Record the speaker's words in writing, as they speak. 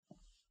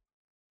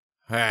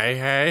Hey,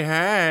 hey,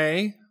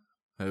 hey,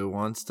 who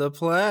wants to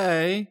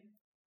play?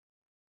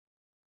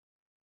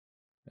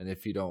 And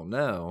if you don't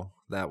know,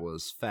 that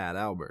was Fat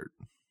Albert.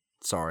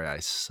 Sorry, I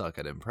suck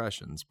at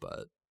impressions,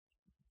 but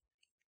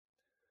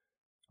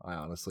I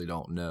honestly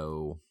don't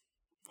know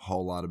a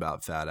whole lot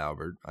about Fat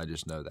Albert. I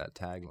just know that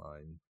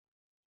tagline.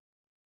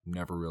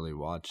 Never really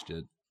watched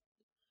it.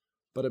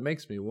 But it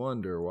makes me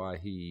wonder why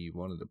he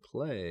wanted to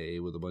play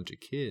with a bunch of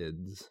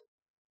kids.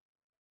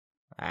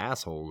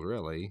 Assholes,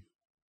 really,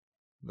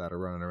 that are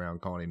running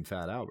around calling him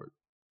Fat Albert.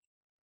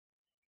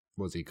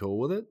 Was he cool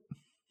with it?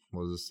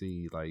 Was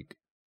he,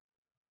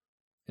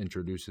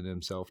 introducing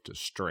himself to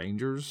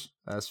strangers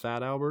as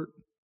Fat Albert?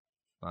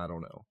 I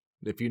don't know.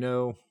 If you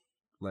know,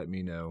 let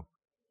me know.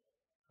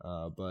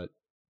 But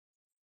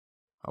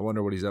I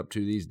wonder what he's up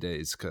to these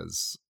days,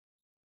 because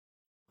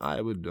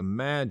I would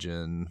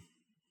imagine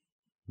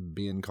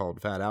being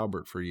called Fat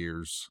Albert for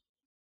years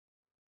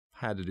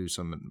had to do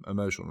some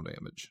emotional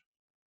damage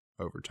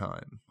over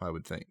time, I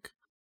would think.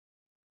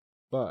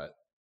 But,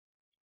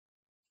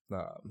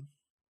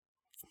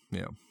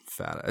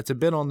 fat. It's a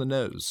bit on the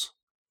nose.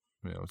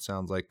 It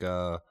sounds like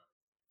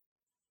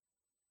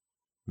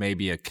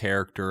maybe a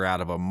character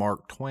out of a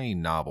Mark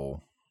Twain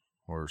novel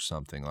or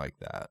something like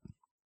that.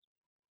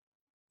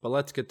 But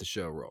let's get the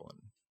show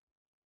rolling.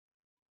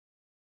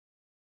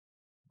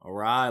 All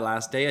right,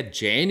 last day of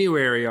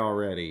January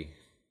already.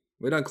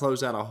 We done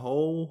closed out a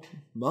whole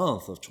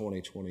month of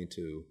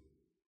 2022.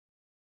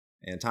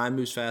 And time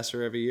moves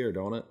faster every year,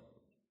 don't it?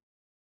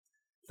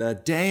 The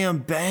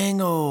damn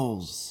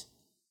Bengals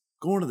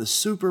going to the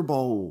Super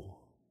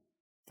Bowl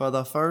for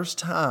the first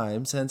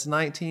time since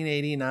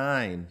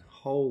 1989.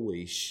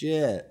 Holy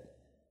shit.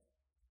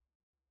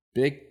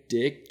 Big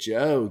Dick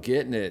Joe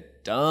getting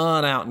it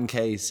done out in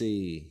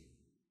KC.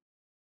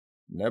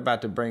 And they're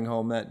about to bring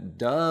home that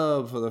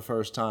dub for the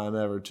first time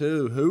ever,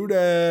 too.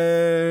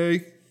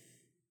 Hooday!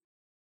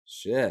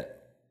 Shit.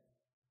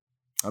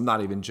 I'm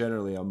not even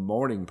generally a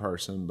morning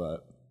person,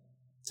 but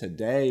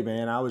today,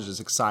 man, I was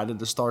just excited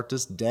to start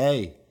this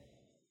day.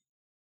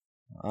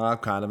 I'm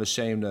kind of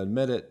ashamed to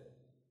admit it,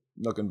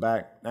 looking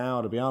back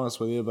now, to be honest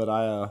with you, but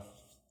I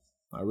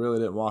really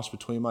didn't wash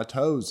between my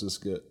toes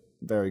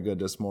very good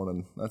this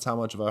morning. That's how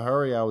much of a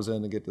hurry I was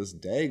in to get this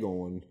day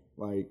going.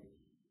 You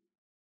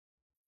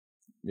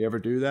ever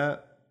do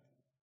that?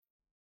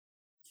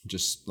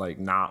 Just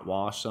not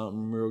wash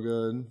something real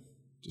good?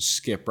 Just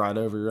skip right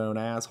over your own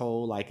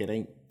asshole like it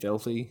ain't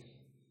filthy?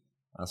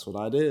 That's what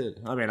I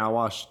did. I mean, I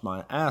washed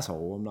my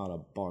asshole. I'm not a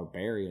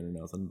barbarian or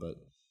nothing, but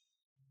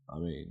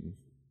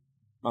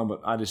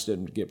I just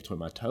didn't get between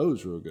my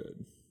toes real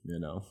good.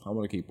 I'm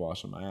going to keep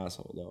washing my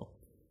asshole, though.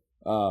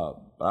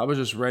 I was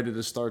just ready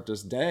to start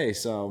this day,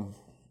 so,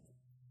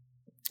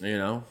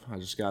 I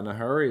just got in a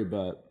hurry,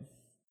 but,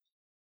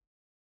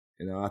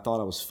 I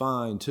thought I was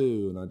fine,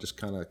 too, and I just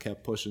kind of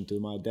kept pushing through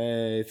my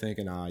day,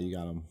 thinking, you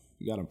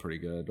got them pretty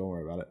good, don't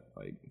worry about it.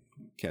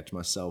 Catch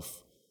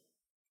myself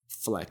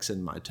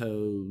flexing my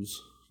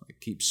toes,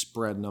 keep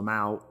spreading them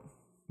out,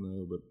 but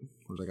of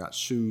course I got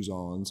shoes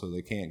on, so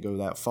they can't go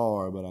that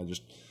far, but I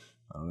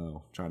don't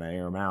know, trying to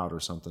air them out or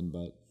something,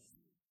 but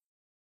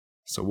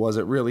so was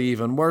it really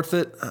even worth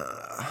it?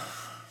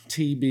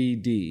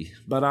 TBD.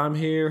 But I'm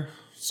here,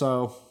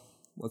 so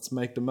let's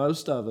make the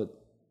most of it.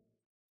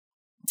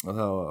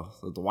 The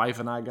wife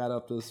and I got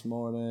up this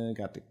morning,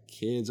 got the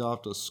kids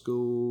off to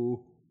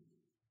school.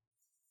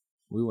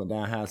 We went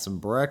down, had some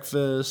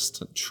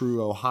breakfast,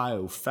 true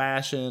Ohio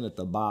fashion at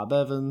the Bob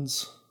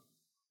Evans.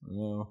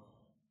 I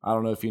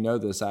don't know if you know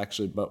this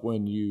actually, but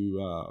when you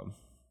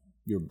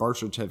your birth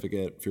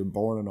certificate, if you're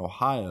born in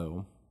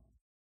Ohio,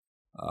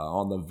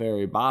 on the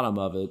very bottom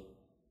of it,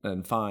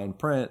 in fine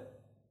print,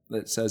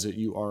 it says that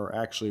you are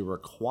actually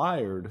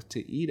required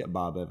to eat at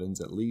Bob Evans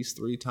at least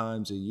 3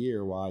 times a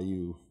year while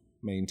you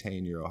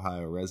maintain your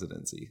Ohio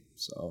residency.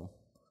 So,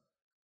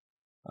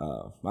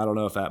 I don't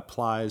know if that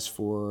applies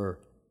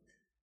for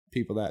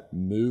people that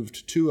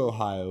moved to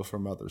Ohio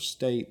from other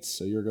states,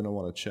 so you're going to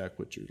want to check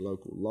with your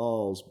local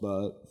laws,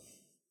 but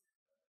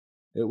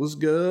it was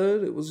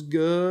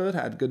good,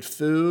 had good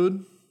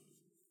food.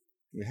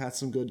 We had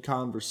some good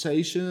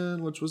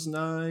conversation, which was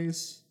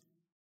nice.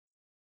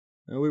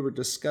 And we were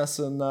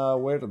discussing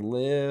where to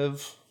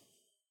live,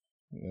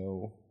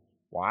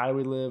 why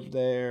we lived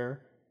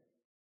there.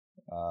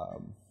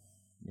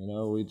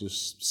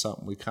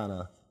 Something we kind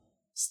of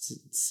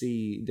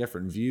see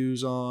different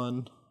views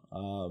on,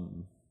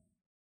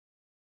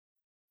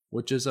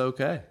 which is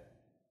okay.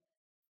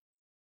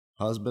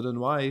 Husband and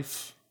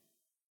wife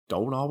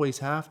don't always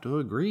have to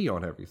agree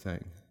on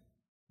everything.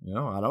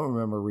 I don't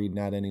remember reading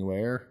that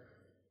anywhere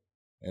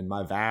in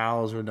my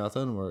vows or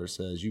nothing where it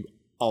says you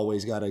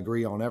always got to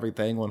agree on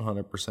everything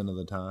 100% of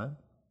the time.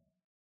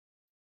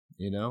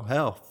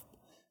 Hell,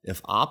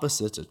 if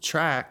opposites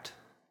attract,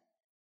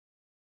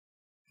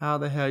 how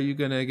the hell are you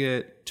going to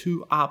get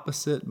 2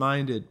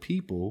 opposite-minded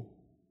people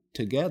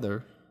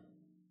together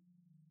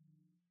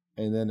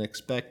and then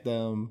expect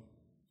them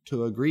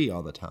to agree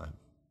all the time?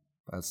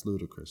 That's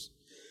ludicrous.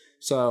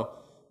 So,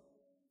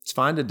 it's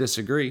fine to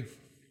disagree.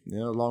 as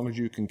long as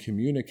you can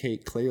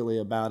communicate clearly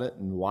about it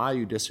and why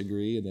you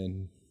disagree, and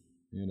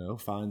then,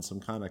 find some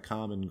kind of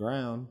common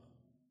ground.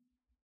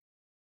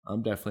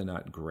 I'm definitely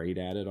not great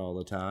at it all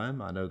the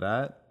time. I know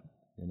that.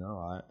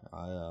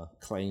 I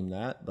claim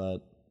that,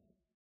 but,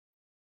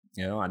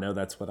 I know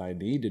that's what I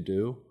need to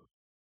do.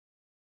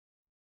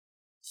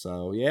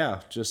 So,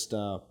 yeah, just,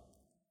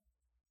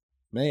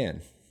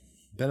 man,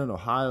 been in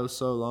Ohio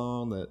so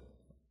long that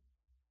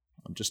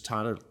I'm just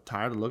tired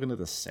of looking at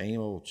the same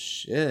old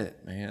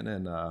shit, man.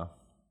 And,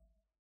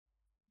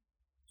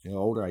 the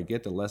older I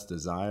get, the less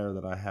desire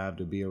that I have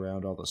to be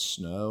around all the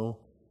snow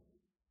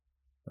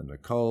and the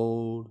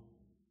cold.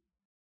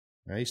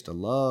 I used to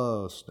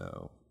love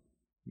snow.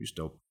 I used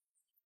to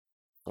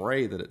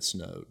pray that it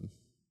snowed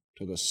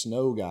to the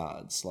snow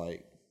gods.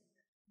 Like,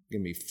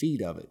 give me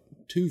feet of it,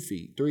 2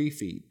 feet, 3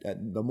 feet.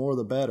 The more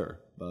the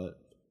better. But,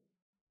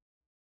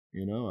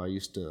 I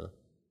used to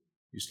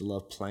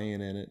love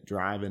playing in it,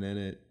 driving in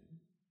it,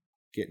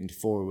 getting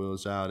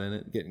 4-wheels out in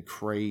it, getting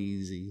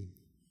crazy.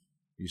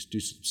 Used to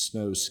do some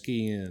snow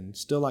skiing.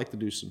 Still like to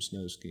do some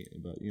snow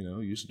skiing, but,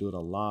 used to do it a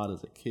lot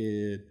as a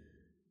kid.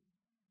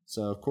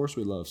 So, of course,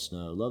 we love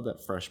snow. Love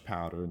that fresh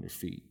powder in your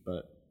feet.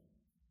 But,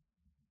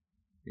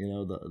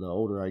 the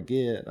older I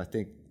get, I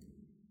think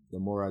the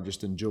more I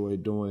just enjoy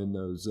doing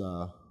those,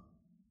 the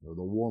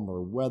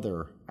warmer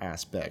weather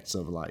aspects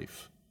of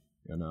life,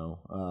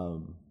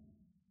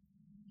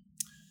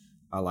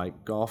 I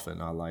like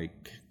golfing. I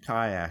like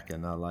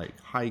kayaking. I like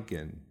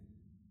hiking.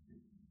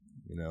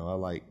 I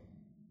like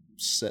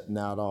sitting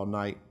out all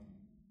night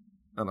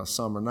on a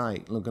summer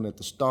night, looking at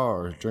the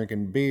stars,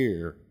 drinking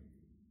beer,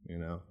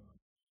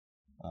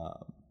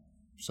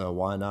 So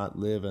why not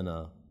live in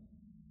a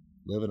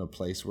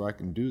place where I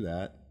can do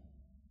that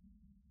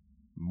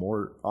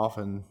more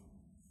often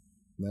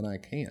than I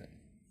can?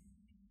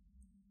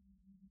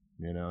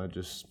 It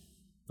just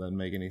doesn't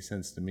make any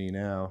sense to me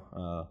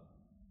now.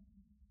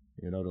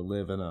 To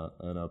live in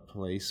a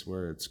place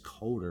where it's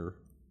colder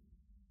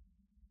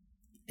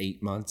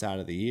 8 months out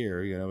of the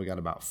year. We got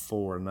about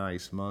 4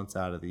 nice months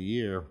out of the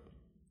year.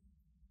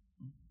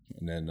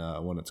 And then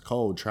when it's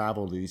cold,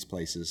 travel to these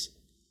places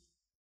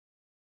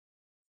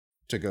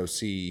to go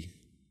see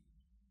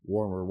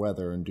warmer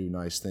weather and do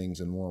nice things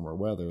in warmer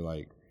weather.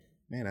 Like,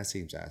 man, that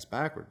seems ass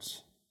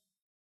backwards.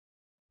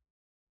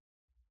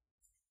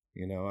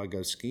 I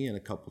go skiing a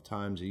couple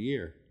times a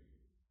year,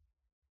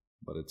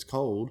 but it's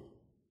cold.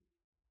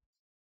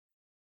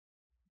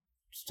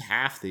 It's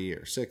half the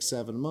year,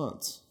 6-7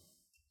 months.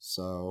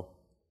 So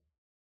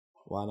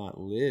why not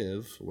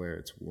live where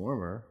it's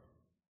warmer,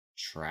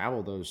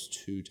 travel those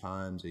 2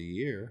 times a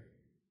year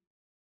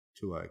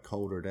to a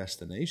colder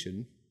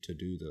destination to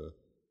do the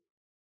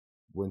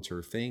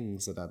winter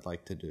things that I'd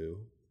like to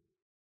do.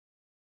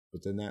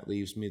 But then that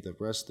leaves me the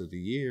rest of the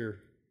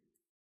year,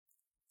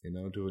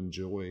 to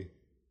enjoy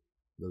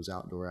those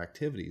outdoor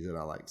activities that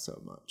I like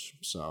so much.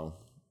 So,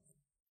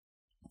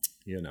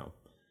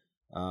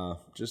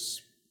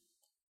 just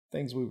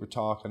things we were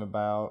talking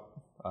about.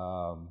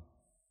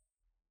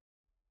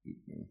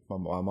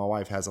 My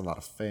wife has a lot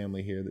of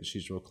family here that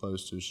she's real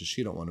close to, so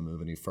she don't want to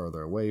move any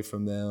further away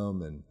from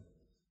them, and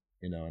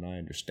and I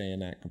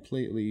understand that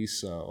completely.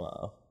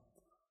 So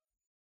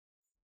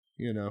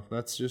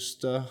that's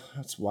just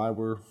that's why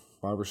we're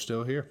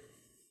still here.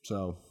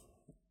 So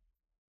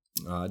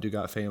I do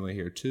got family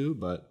here too,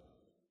 but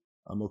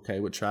I'm okay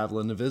with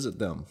traveling to visit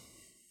them.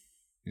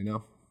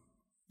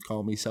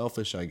 Call me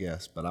selfish, I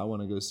guess, but I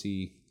want to go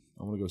see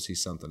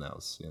something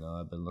else.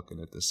 I've been looking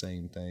at the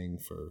same thing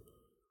for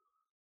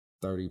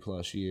 30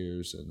 plus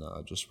years, and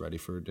just ready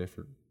for a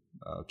different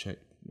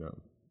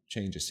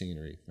change of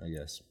scenery, I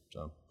guess.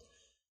 So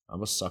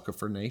I'm a sucker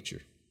for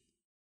nature.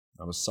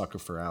 I'm a sucker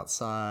for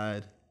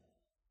outside.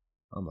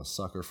 I'm a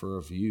sucker for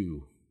a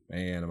view.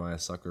 Man, am I a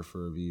sucker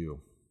for a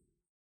view.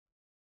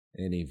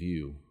 Any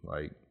view.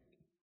 Like,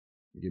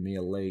 give me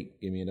a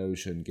lake, give me an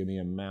ocean, give me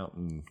a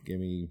mountain, give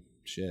me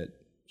shit,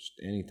 just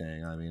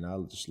anything. I mean, I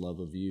just love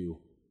a view.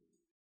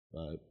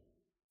 But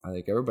I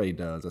think everybody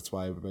does. That's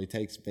why everybody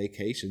takes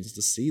vacations,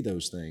 to see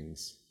those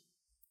things.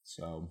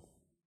 So,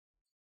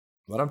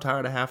 but I'm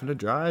tired of having to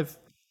drive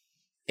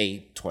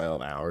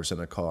 8-12 hours in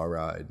a car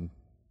ride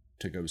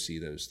to go see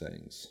those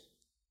things,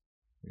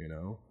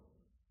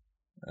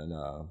 and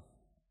I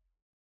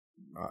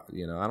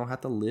don't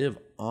have to live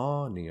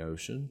on the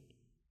ocean.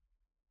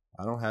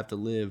 I don't have to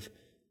live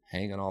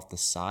hanging off the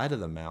side of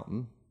the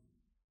mountain.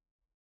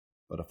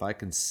 But if I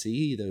can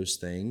see those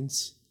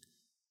things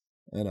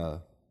in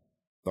a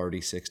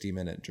 30-60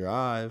 minute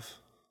drive,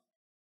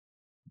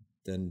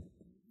 then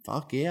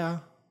fuck yeah,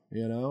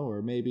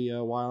 or maybe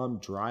while I'm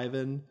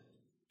driving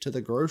to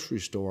the grocery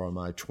store on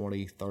my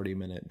 20-30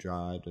 minute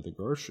drive to the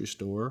grocery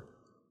store,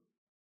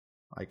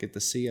 I get to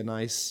see a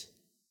nice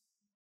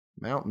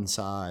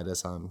mountainside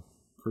as I'm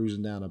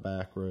cruising down a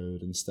back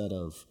road, instead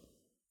of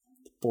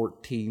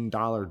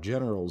 $14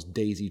 Generals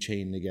daisy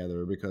chained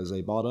together because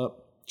they bought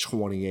up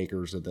 20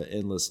 acres of the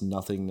endless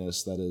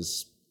nothingness that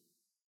is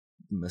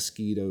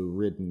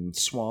mosquito-ridden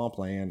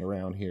swampland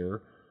around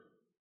here.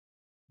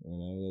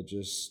 That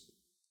just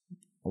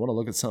I want to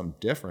look at something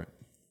different,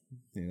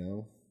 you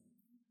know.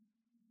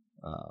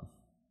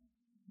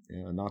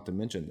 Not to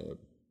mention the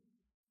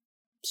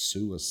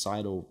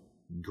suicidal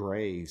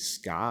gray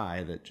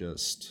sky that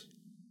just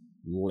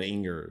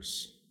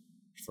lingers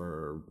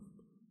for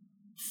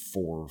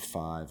 4 or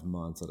 5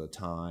 months at a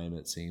time,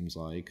 it seems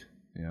like.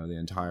 The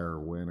entire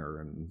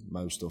winter and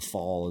most of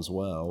fall as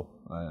well.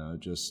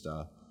 It just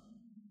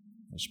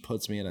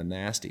puts me in a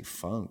nasty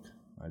funk.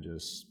 I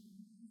don't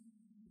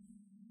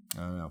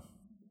know.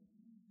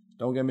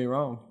 Don't get me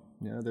wrong.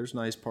 There's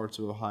nice parts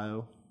of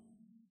Ohio.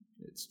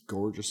 It's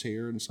gorgeous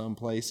here in some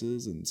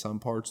places, and some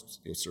parts,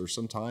 or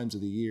some times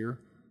of the year.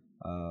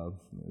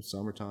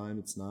 Summertime,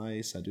 it's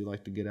nice. I do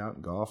like to get out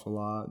and golf a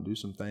lot and do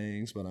some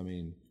things, but I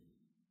mean,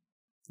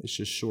 it's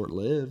just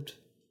short-lived.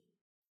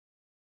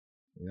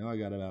 I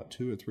got about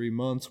 2 or 3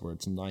 months where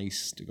it's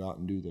nice to go out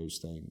and do those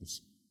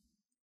things.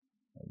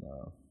 And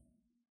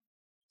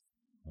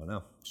I don't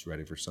know, just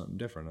ready for something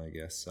different, I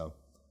guess. So,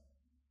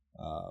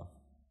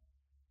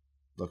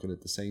 looking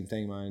at the same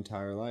thing my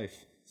entire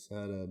life.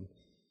 Said,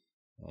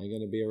 I ain't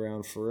gonna be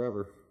around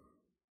forever.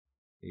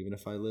 Even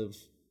if I live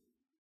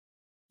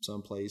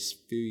someplace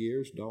a few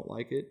years, don't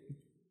like it,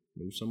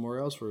 move somewhere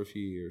else for a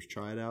few years,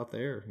 try it out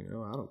there.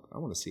 I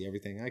want to see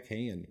everything I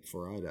can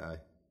before I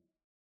die.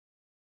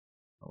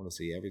 I want to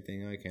see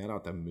everything I can. I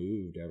don't have to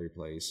move to every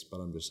place, but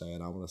I'm just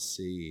saying I want to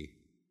see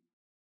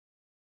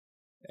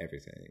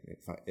everything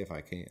if I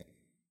can.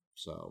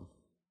 So,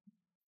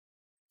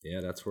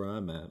 yeah, that's where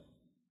I'm at.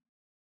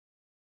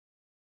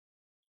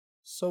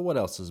 So what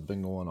else has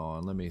been going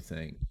on? Let me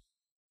think.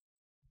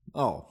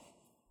 Oh,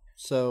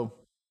 so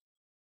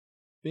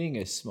being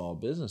a small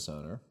business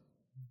owner,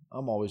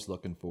 I'm always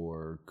looking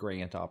for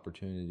grant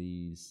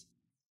opportunities,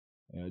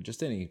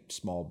 just any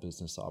small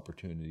business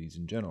opportunities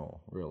in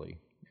general, really.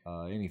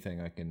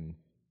 Anything I can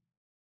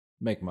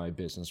make my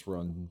business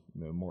run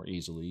more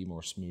easily,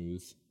 more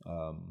smooth.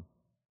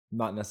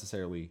 Not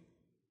necessarily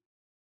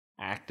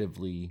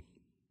actively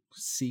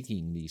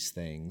seeking these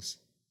things,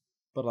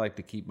 but I like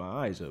to keep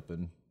my eyes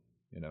open,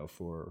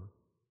 for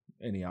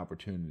any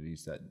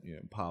opportunities that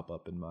pop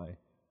up in my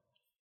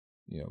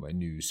my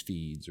news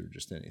feeds or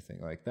just anything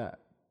like that.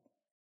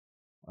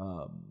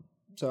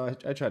 So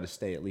I try to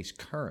stay at least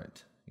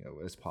current,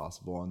 as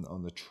possible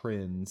on the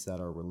trends that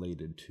are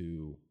related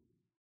to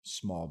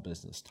small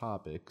business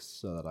topics,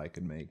 so that I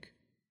can make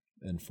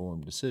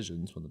informed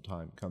decisions when the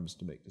time comes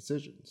to make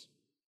decisions.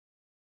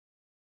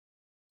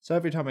 So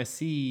every time I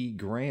see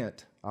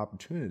grant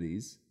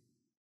opportunities,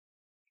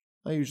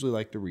 I usually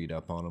like to read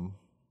up on them,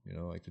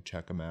 like to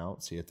check them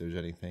out, see if there's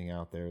anything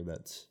out there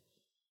that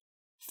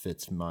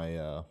fits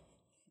my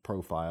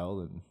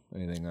profile and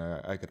anything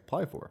I could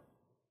apply for.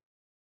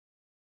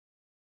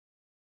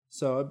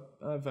 So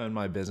I've owned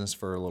my business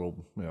for a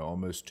little,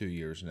 almost 2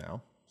 years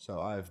now.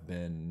 So I've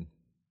been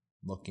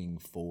looking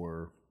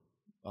for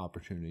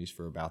opportunities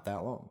for about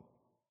that long.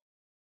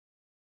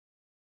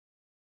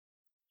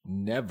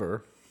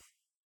 Never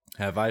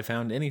have I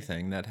found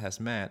anything that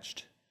has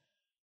matched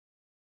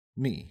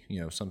me,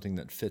 something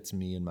that fits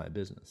me in my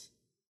business.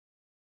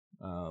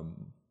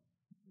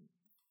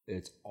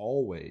 It's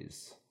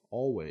always,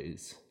 the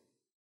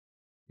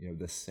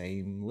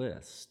same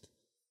list.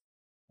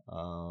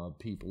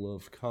 People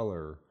of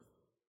color,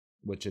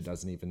 which it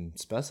doesn't even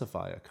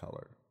specify a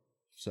color.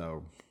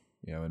 So,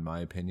 in my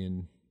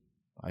opinion,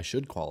 I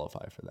should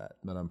qualify for that,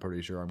 but I'm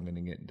pretty sure I'm going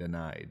to get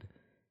denied.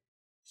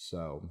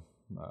 So,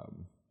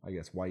 I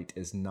guess white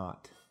is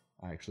not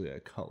actually a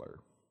color.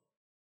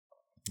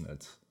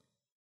 That's,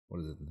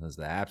 what is it? That's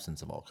the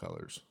absence of all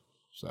colors.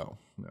 So,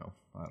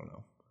 I don't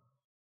know.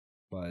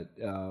 But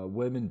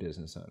women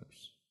business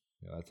owners,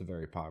 that's a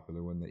very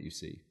popular one that you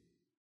see.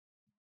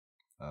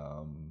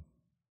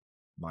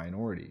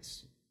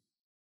 Minorities,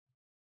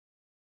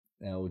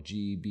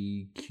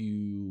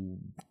 LGBTQ,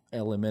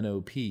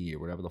 LMNOP, or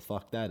whatever the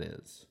fuck that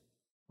is.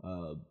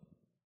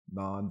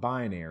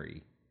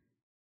 Non-binary.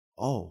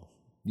 Oh,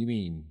 you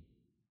mean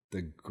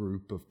the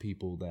group of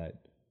people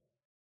that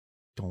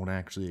don't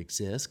actually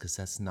exist because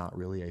that's not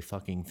really a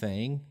fucking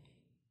thing?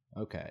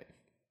 Okay,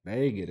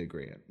 they get a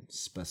grant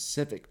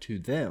specific to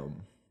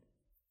them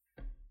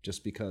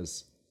just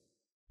because,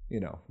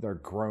 they're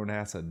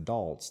grown-ass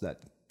adults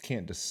that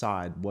can't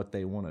decide what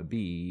they want to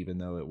be, even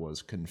though it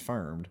was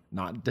confirmed,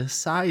 not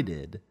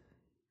decided,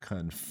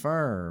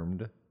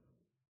 confirmed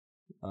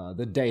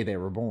the day they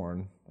were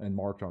born and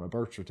marked on a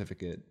birth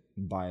certificate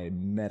by a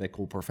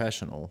medical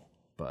professional.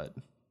 But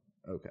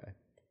okay,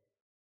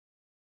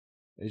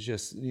 it's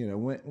just,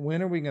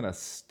 when are we going to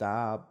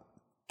stop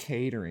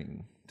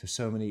catering to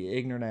so many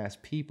ignorant ass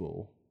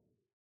people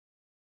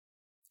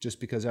just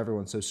because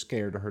everyone's so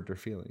scared to hurt their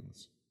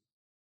feelings?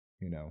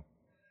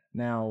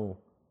 Now,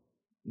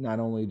 not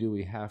only do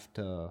we have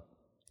to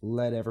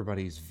let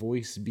everybody's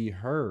voice be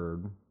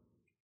heard,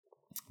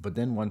 but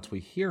then once we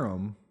hear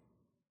them,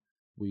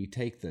 we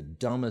take the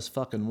dumbest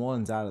fucking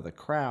ones out of the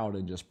crowd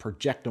and just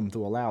project them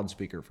through a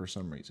loudspeaker for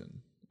some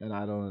reason. And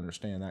I don't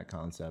understand that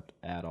concept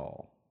at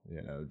all.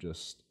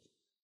 Just,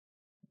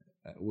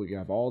 we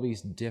have all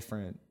these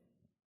different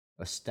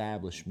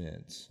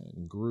establishments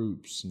and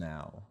groups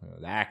now,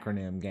 the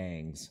acronym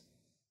gangs.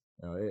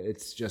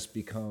 It's just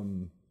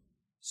become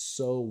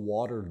so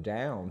watered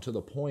down to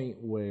the point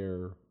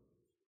where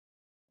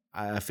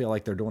I feel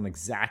like they're doing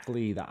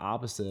exactly the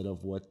opposite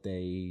of what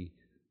their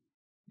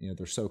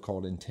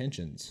so-called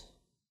intentions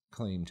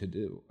claim to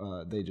do.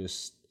 They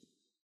just,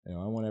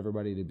 I want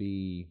everybody to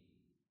be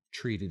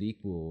treated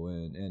equal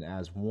and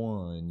as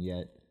one,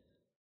 yet,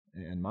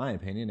 in my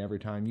opinion, every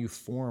time you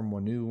form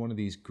one of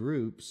these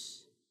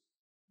groups,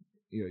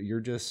 you're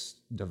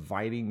just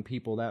dividing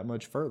people that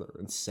much further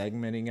and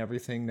segmenting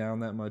everything down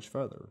that much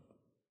further.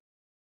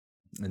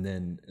 And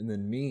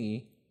then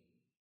me,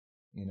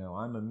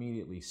 I'm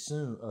immediately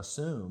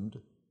assumed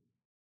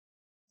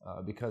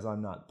because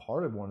I'm not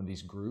part of one of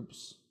these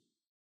groups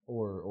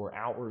or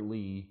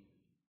outwardly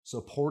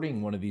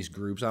supporting one of these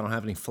groups. I don't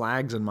have any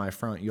flags in my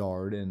front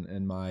yard,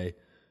 and my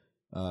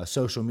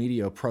social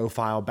media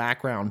profile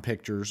background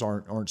pictures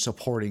aren't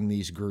supporting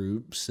these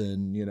groups,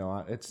 and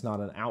it's not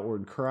an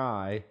outward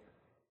cry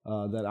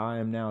that I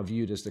am now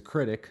viewed as the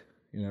critic,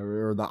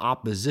 or the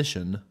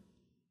opposition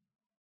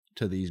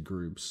to these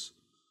groups,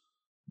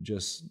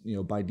 just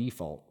by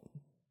default.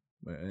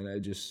 And I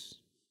don't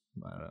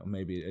know,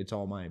 maybe it's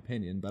all my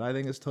opinion, but I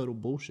think it's total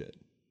bullshit.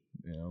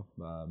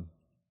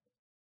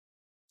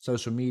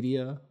 Social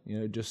media,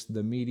 just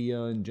the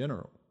media in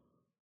general,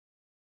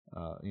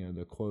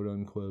 the quote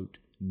unquote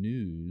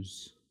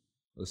news,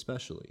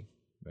 especially,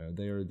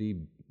 they are the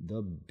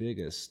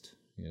biggest,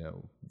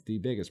 the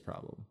biggest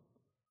problem.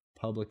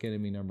 Public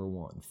enemy number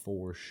one,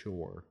 for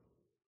sure.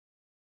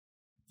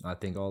 I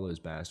think all those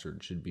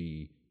bastards should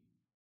be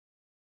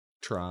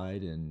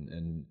tried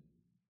and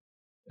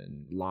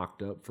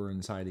locked up for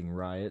inciting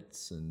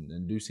riots and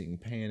inducing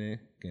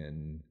panic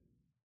and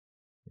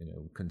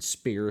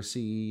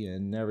conspiracy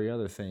and every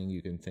other thing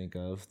you can think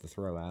of to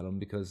throw at them,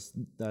 because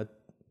that's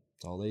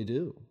all they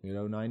do.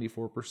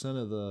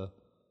 94% of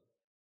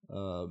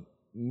the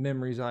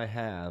memories I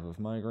have of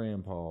my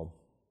grandpa,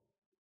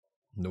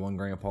 the one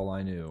grandpa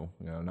I knew,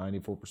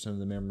 94% of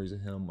the memories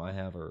of him I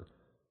have are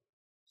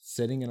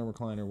sitting in a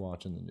recliner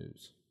watching the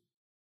news.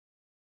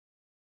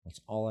 That's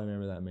all I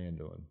remember that man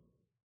doing.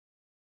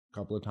 A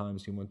couple of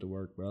times he went to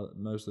work, but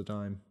most of the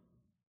time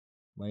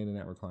laying in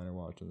that recliner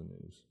watching the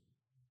news.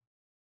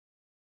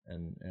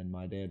 And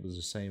my dad was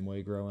the same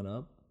way growing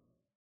up.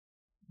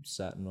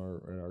 Sat in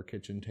our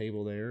kitchen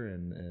table there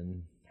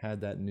and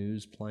had that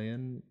news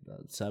playing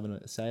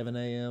 7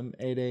 a.m.,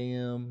 8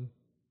 a.m.,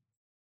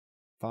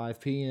 5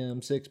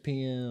 p.m., 6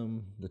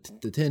 p.m., the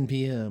 10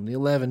 p.m., the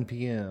 11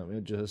 p.m.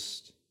 It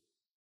was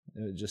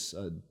just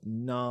a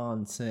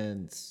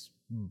nonsense,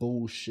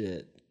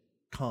 bullshit,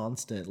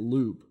 constant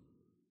loop.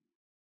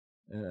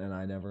 And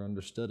I never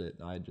understood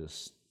it. I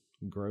just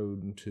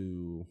grown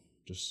to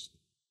just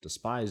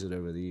despise it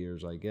over the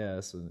years, I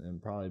guess,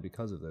 and probably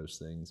because of those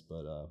things.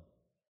 But,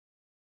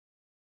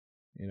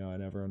 I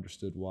never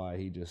understood why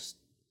he just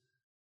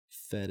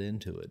fed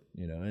into it,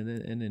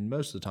 and then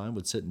most of the time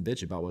would sit and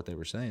bitch about what they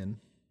were saying.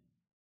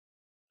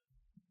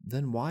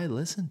 Then why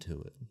listen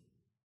to it?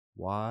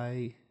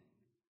 Why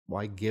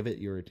give it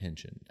your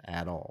attention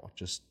at all,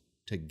 just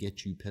to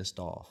get you pissed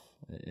off?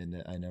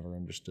 And I never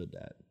understood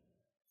that.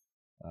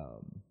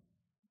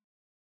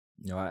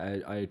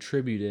 I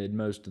attributed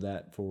most of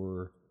that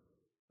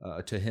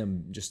to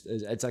him. Just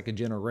it's like a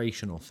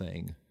generational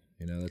thing.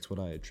 That's what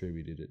I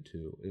attributed it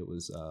to. It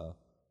was,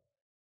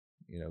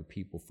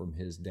 people from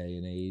his day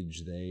and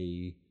age,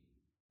 they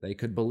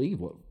could believe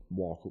what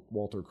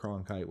Walter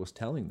Cronkite was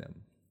telling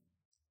them,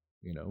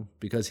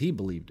 because he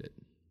believed it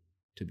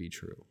to be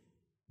true,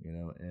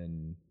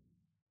 and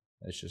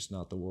that's just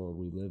not the world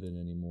we live in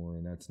anymore,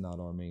 and that's not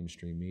our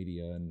mainstream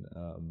media, and,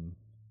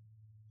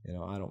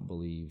 I don't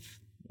believe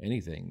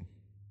anything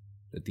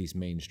that these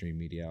mainstream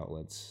media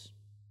outlets,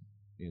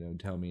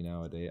 tell me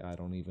nowadays. I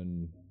don't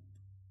even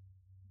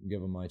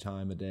give them my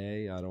time of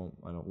day. I don't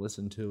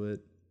listen to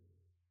it.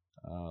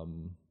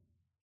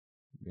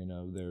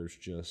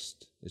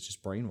 It's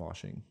just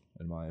brainwashing,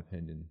 in my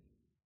opinion.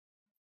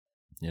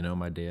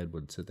 My dad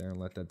would sit there and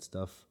let that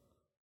stuff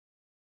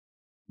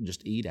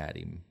just eat at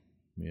him,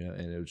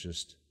 and it was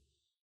just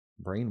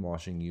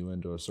brainwashing you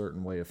into a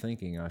certain way of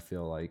thinking, I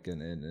feel like,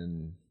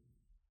 and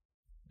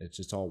it's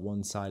just all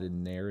one-sided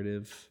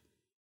narrative.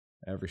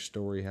 Every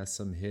story has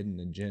some hidden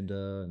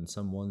agenda and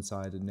some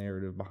one-sided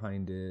narrative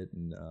behind it,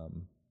 and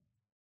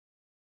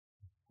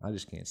I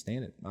just can't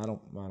stand it. I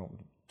don't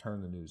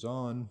turn the news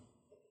on.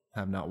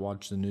 Have not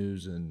watched the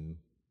news in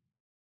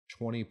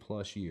 20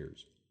 plus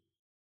years,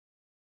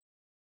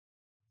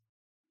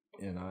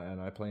 and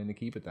I plan to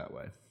keep it that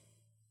way.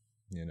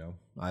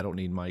 I don't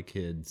need my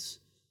kids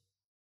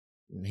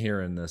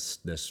hearing this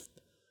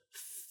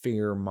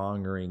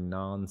fear-mongering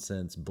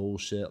nonsense,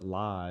 bullshit,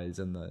 lies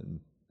in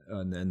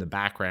the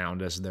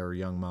background as their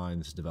young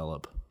minds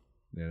develop.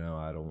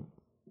 I don't.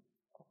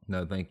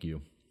 No, thank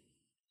you.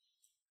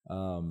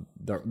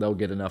 They'll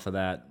get enough of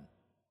that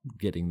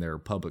getting their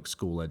public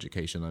school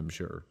education, I'm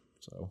sure.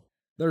 So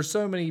there's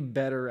so many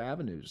better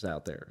avenues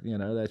out there.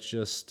 That's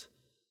just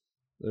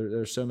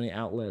there's so many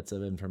outlets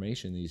of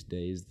information these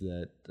days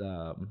that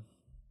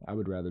I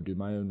would rather do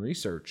my own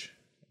research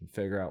and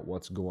figure out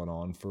what's going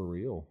on for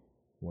real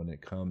when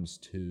it comes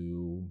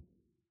to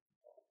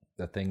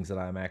the things that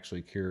I'm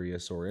actually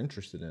curious or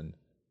interested in.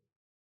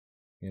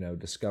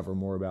 Discover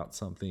more about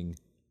something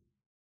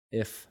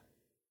if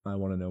I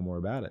want to know more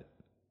about it.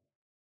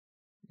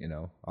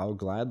 I'll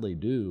gladly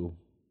do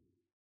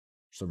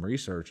some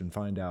research and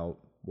find out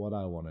what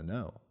I want to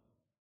know.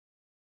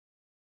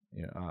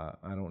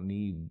 I don't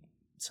need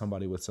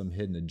somebody with some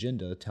hidden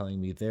agenda telling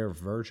me their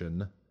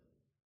version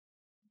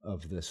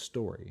of this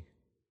story.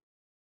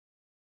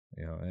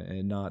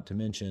 And not to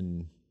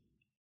mention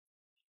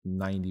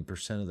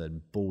 90% of the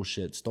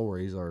bullshit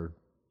stories are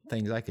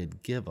things I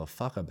could give a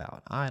fuck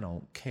about. I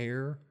don't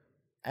care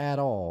at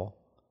all,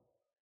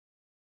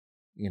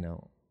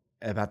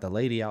 about the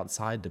lady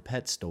outside the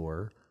pet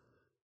store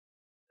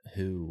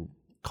who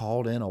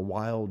called in a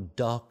wild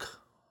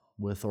duck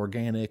with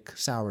organic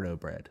sourdough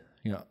bread.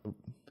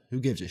 Who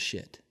gives a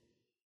shit?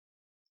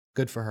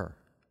 Good for her.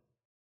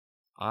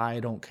 I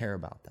don't care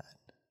about that.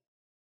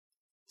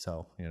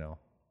 So,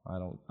 I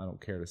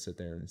don't care to sit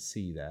there and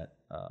see that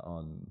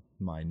on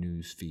my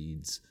news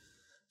feeds.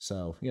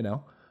 So,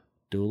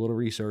 do a little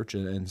research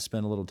and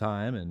spend a little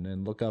time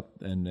and look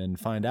up and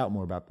find out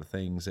more about the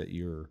things that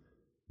you're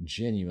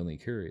genuinely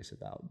curious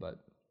about. But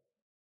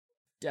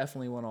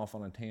definitely went off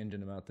on a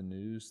tangent about the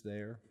news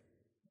there.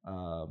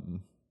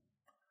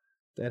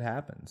 That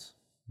happens,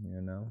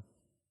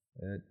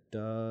 It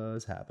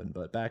does happen.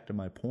 But back to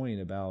my point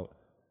about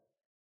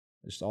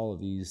just all of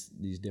these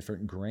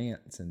different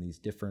grants and these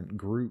different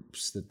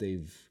groups that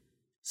they've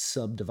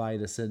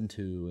subdivided us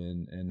into,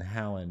 and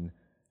how an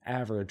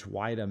average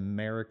white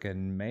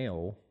American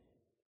male,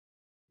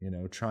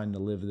 trying to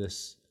live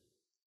this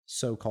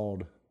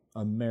so-called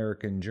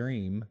American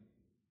dream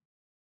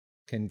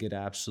can get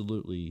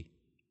absolutely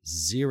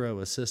zero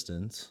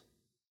assistance.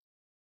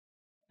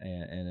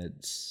 And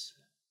it's,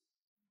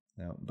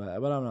 but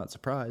I'm not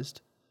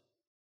surprised.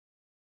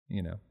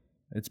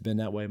 It's been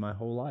that way my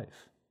whole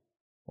life.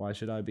 Why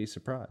should I be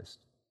surprised?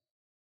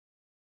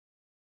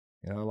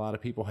 A lot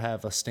of people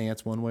have a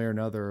stance one way or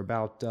another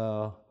about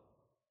a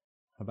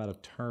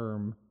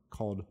term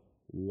called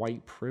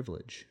white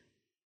privilege.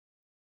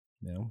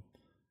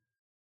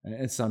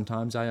 And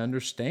sometimes I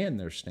understand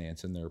their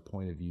stance and their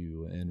point of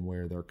view and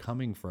where they're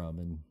coming from,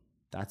 and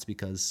that's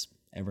because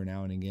every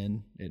now and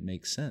again it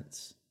makes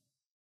sense.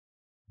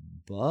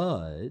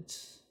 But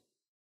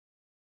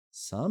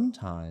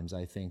sometimes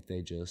I think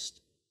they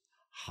just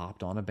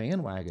hopped on a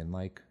bandwagon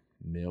like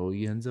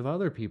millions of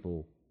other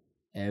people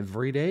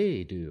every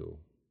day do,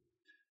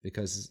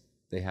 because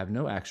they have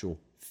no actual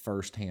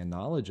firsthand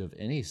knowledge of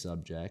any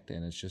subject,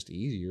 and it's just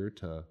easier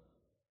to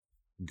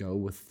go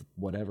with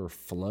whatever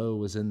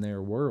flow is in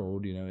their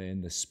world,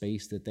 in the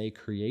space that they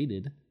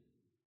created,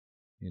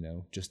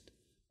 just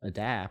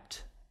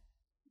adapt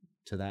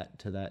to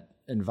that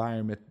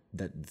environment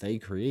that they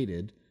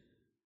created,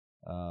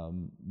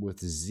 with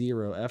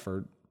zero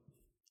effort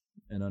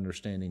and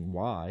understanding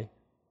why,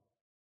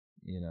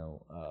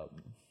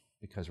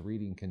 because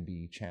reading can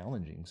be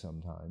challenging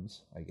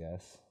sometimes, I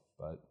guess,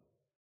 but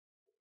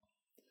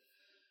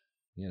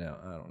I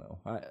don't know.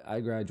 I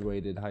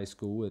graduated high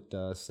school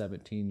at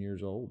 17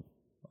 years old.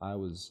 I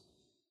was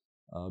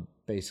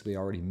basically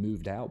already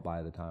moved out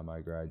by the time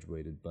I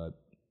graduated, but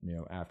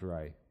after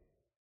I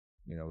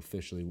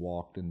officially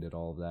walked and did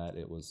all of that,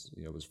 it was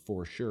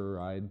for sure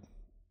I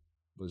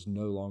was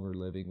no longer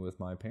living with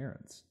my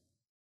parents.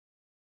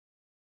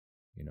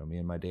 Me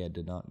and my dad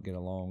did not get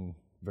along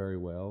very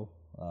well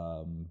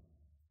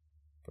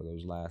for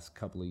those last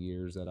couple of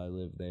years that I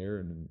lived there,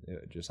 and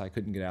I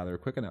couldn't get out of there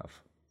quick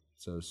enough.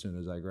 So as soon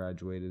as I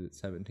graduated at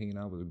 17,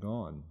 I was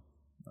gone.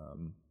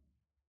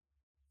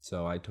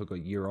 So I took a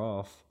year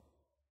off,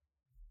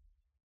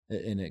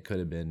 and it could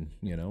have been,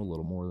 a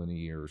little more than a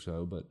year or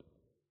so, but,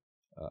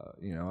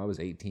 I was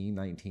 18,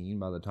 19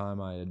 by the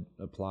time I had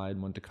applied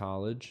and went to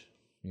college,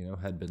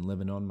 had been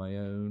living on my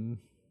own,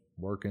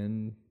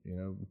 working,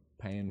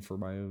 paying for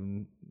my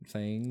own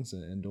things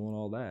and doing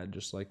all that,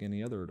 just like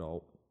any other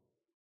adult.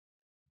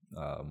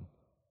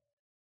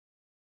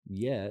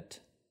 Yet,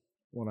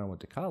 when I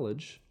went to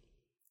college,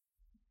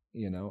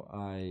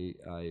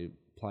 I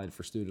applied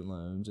for student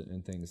loans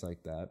and things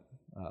like that.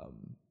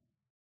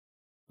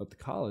 But the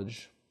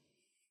college,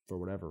 for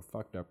whatever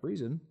fucked up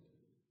reason,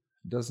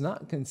 does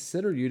not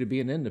consider you to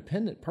be an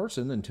independent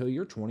person until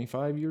you're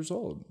 25 years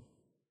old,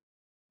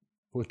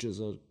 which is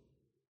a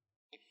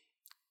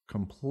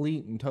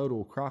complete and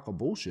total crock of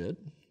bullshit.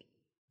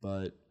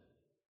 But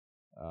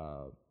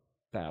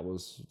that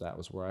was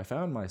where I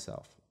found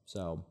myself.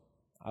 So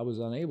I was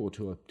unable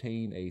to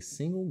obtain a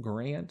single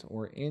grant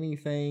or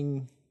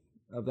anything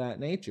of that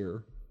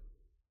nature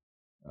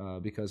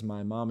because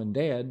my mom and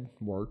dad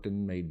worked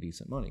and made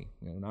decent money.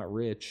 Not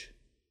rich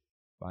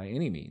by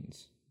any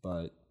means,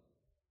 but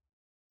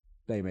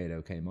they made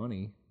okay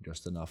money,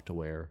 just enough to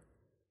where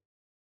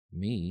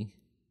me,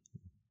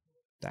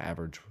 the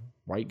average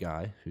white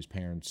guy whose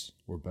parents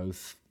were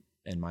both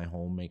in my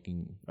home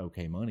making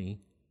okay money,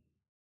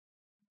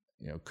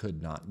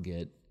 could not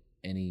get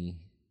any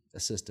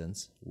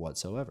assistance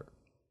whatsoever.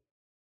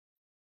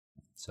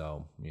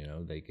 So,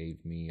 they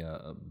gave me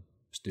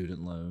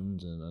student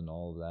loans and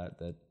all of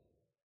that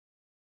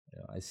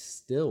I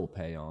still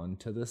pay on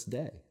to this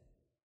day.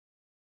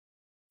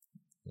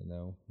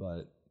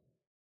 But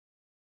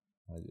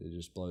it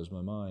just blows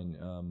my mind.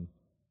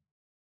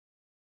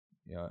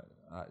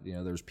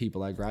 There's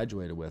people I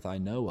graduated with, I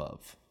know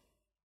of,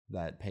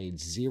 that paid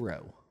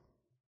zero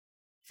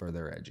for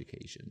their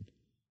education.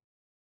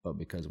 But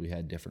because we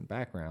had different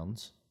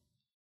backgrounds,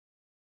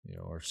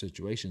 our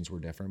situations were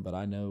different, but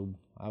I know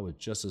I was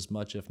just as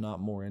much, if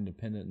not more,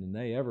 independent than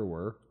they ever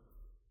were.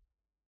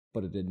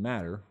 But it didn't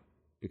matter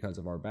because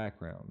of our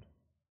background.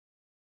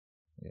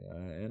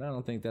 And I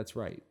don't think that's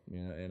right.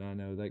 And I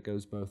know that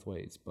goes both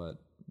ways, but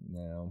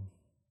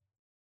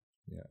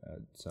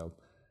so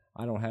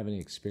I don't have any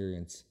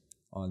experience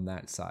on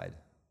that side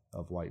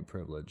of white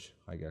privilege,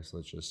 I guess,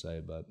 let's just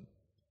say, but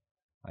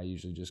I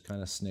usually just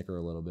kind of snicker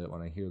a little bit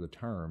when I hear the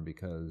term,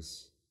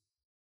 because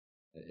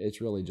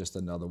it's really just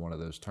another one of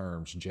those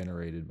terms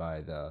generated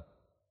by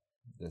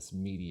this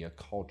media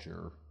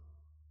culture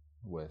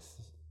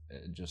with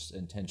just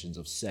intentions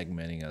of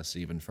segmenting us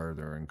even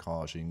further and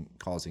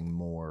causing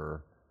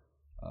more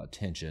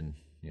tension,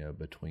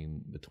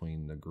 between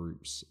the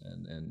groups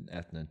and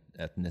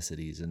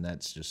ethnicities, and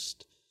that's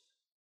just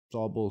it's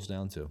all boils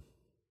down to.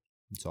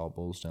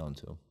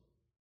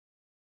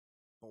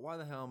 But why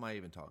the hell am I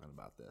even talking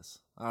about this?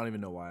 I don't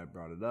even know why I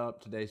brought it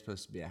up. Today's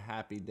supposed to be a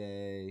happy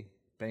day.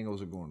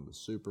 Bengals are going to the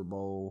Super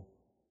Bowl.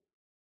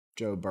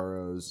 Joe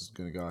Burrows is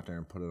going to go out there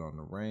and put it on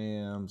the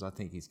Rams. I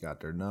think he's got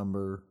their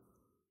number.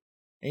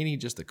 Ain't he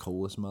just the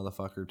coolest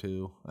motherfucker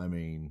too? I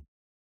mean,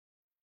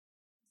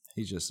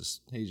 he's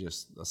just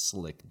a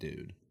slick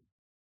dude.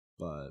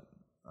 But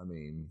I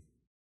mean,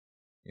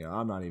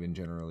 I'm not even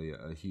generally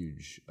a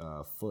huge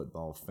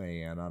football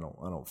fan. I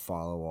don't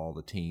follow all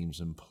the teams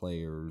and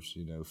players,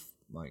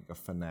 like a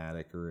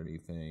fanatic or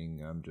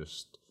anything. I'm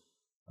just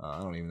I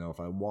don't even know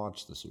if I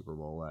watched the Super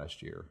Bowl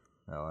last year.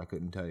 Hell, I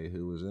couldn't tell you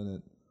who was in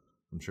it.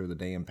 I'm sure the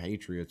damn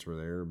Patriots were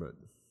there, but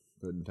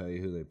couldn't tell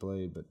you who they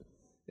played. But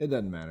it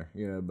doesn't matter,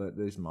 But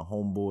these are my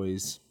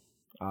homeboys.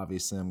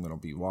 Obviously, I'm going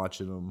to be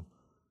watching them,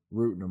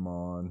 rooting them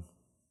on.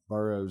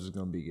 Burrows is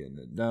going to be getting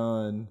it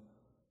done.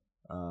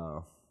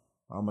 I'm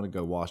going to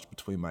go wash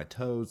between my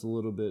toes a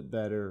little bit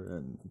better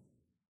and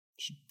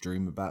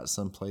dream about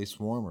someplace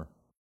warmer.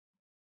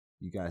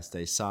 You guys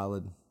stay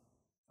solid.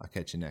 I'll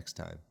catch you next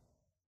time.